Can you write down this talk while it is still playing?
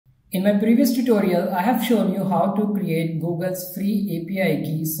In my previous tutorial, I have shown you how to create Google's free API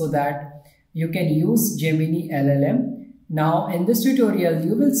key so that you can use Gemini LLM. Now in this tutorial,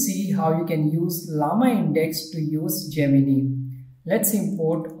 you will see how you can use LlamaIndex to use Gemini. Let's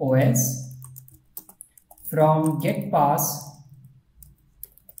import OS from getPass,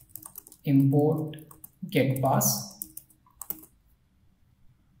 import getPass.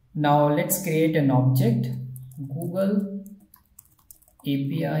 Now let's create an object, Google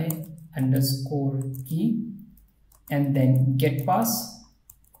API underscore key, and then getPass.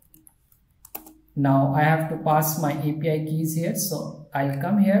 Now I have to pass my API keys here, so I'll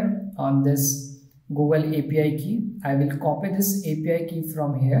come here on this Google API key. I will copy this API key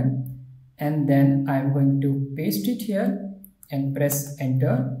from here, and then I'm going to paste it here and press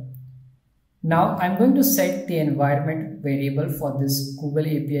enter. Now I'm going to set the environment variable for this Google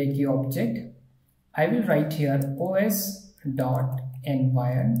API key object. I will write here os.environ,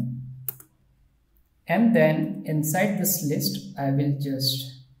 and then inside this list I will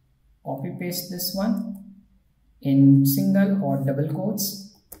just copy paste this one in single or double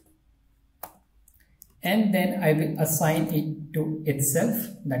quotes, and then I will assign it to itself,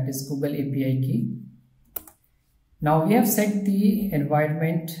 that is Google API key. Now we have set the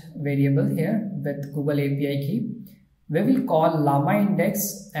environment variable here with Google API key. We will call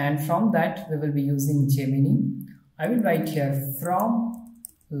LlamaIndex, and from that we will be using Gemini. I will write here from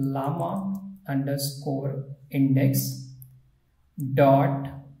llama underscore index dot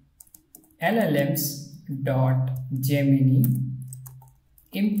LLMs dot Gemini,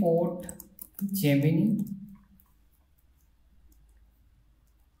 import Gemini,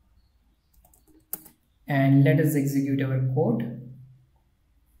 and let us execute our code.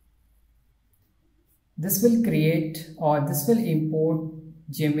 This will create, or this will import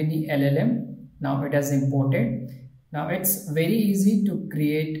Gemini LLM. Now it has imported. Now it's very easy to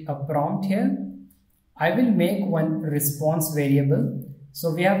create a prompt here. I will make one response variable.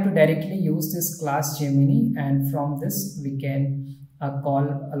 So we have to directly use this class Gemini, and from this we can call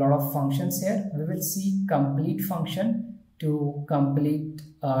a lot of functions here. We will see complete function to complete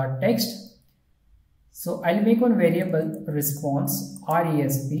text. So I'll make one variable response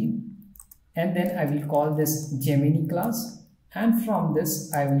RESP, and then I will call this Gemini class, and from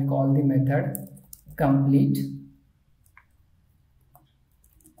this I will call the method complete,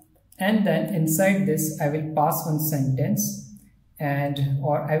 and then inside this I will pass one sentence,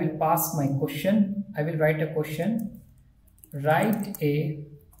 or I will pass my question. I will write a question: write a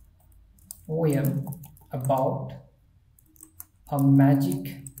poem about a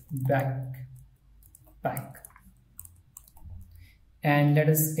magic backpack, and let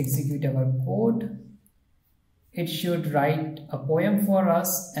us execute our code. It should write a poem for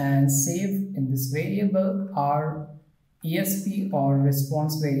us and save in this variable RESP or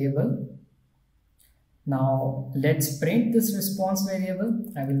response variable. Now let's print this response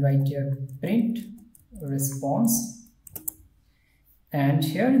variable. I will write here print response, and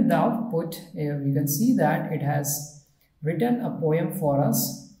here in the output you can see that it has written a poem for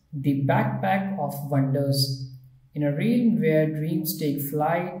us: the backpack of wonders. In a realm where dreams take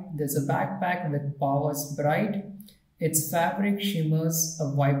flight, there's a backpack with powers bright. Its fabric shimmers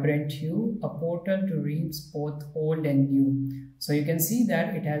a vibrant hue, a portal to realms both old and new. So you can see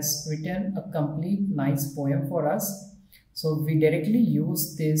that it has written a complete nice poem for us. So we directly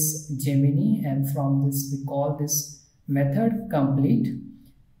use this Gemini, and from this we call this method complete.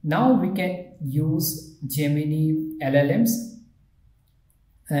 Now we can use Gemini LLMs.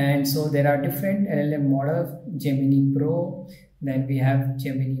 And so there are different LLM models: Gemini Pro, then we have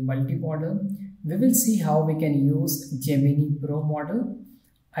Gemini multimodal. We will see how we can use Gemini Pro model.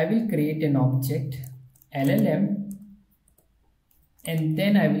 I will create an object LLM, and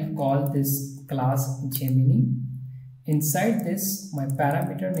then I will call this class Gemini. Inside this, my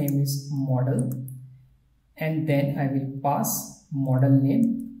parameter name is model, and then I will pass model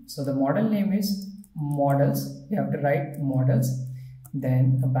name. So the model name is models. You have to write models,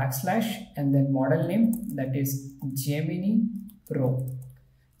 then a backslash, and then model name, that is Gemini Pro.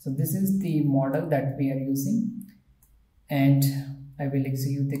 So this is the model that we are using, and I will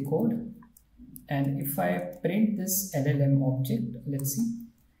execute the code. And if I print this LLM object, let's see.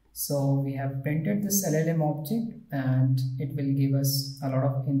 So we have printed this LLM object, and it will give us a lot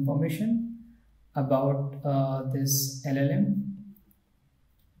of information about this LLM.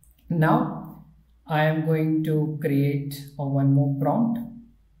 Now I am going to create one more prompt.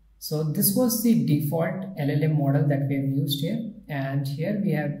 So this was the default LLM model that we have used here, and here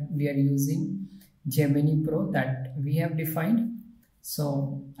we are using Gemini Pro that we have defined.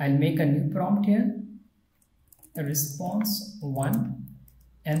 So I'll make a new prompt here, a response 1,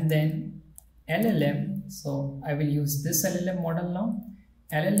 and then LLM. So I will use this LLM model now,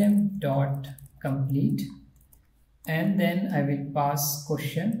 LLM dot complete, and then I will pass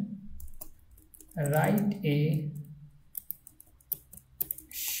question, write a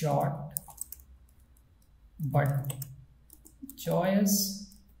short but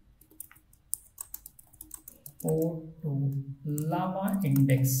joyous ode to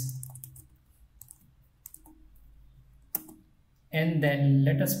LlamaIndex, and then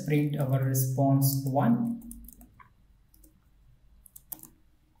let us print our response 1.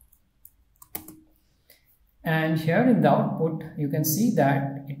 And here in the output you can see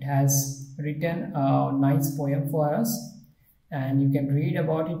that it has written a nice poem for us, and you can read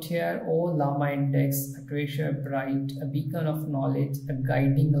about it here. Oh LlamaIndex, a treasure bright, a beacon of knowledge, a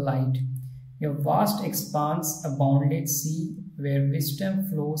guiding light, your vast expanse, a boundless sea where wisdom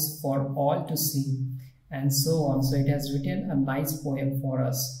flows for all to see, and so on. So it has written a nice poem for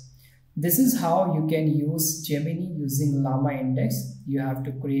us. This is how you can use Gemini using LlamaIndex. You have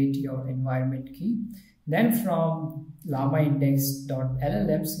to create your environment key. Then from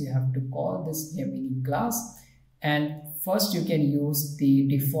LlamaIndex.LLMs, you have to call this Gemini class. And first you can use the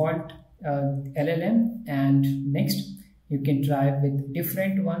default LLM, and next you can try with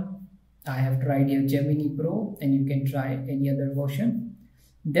different one. I have tried here Gemini Pro, and you can try any other version.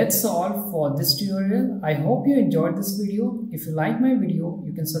 That's all for this tutorial. I hope you enjoyed this video. If you like my video,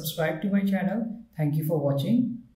 you can subscribe to my channel. Thank you for watching.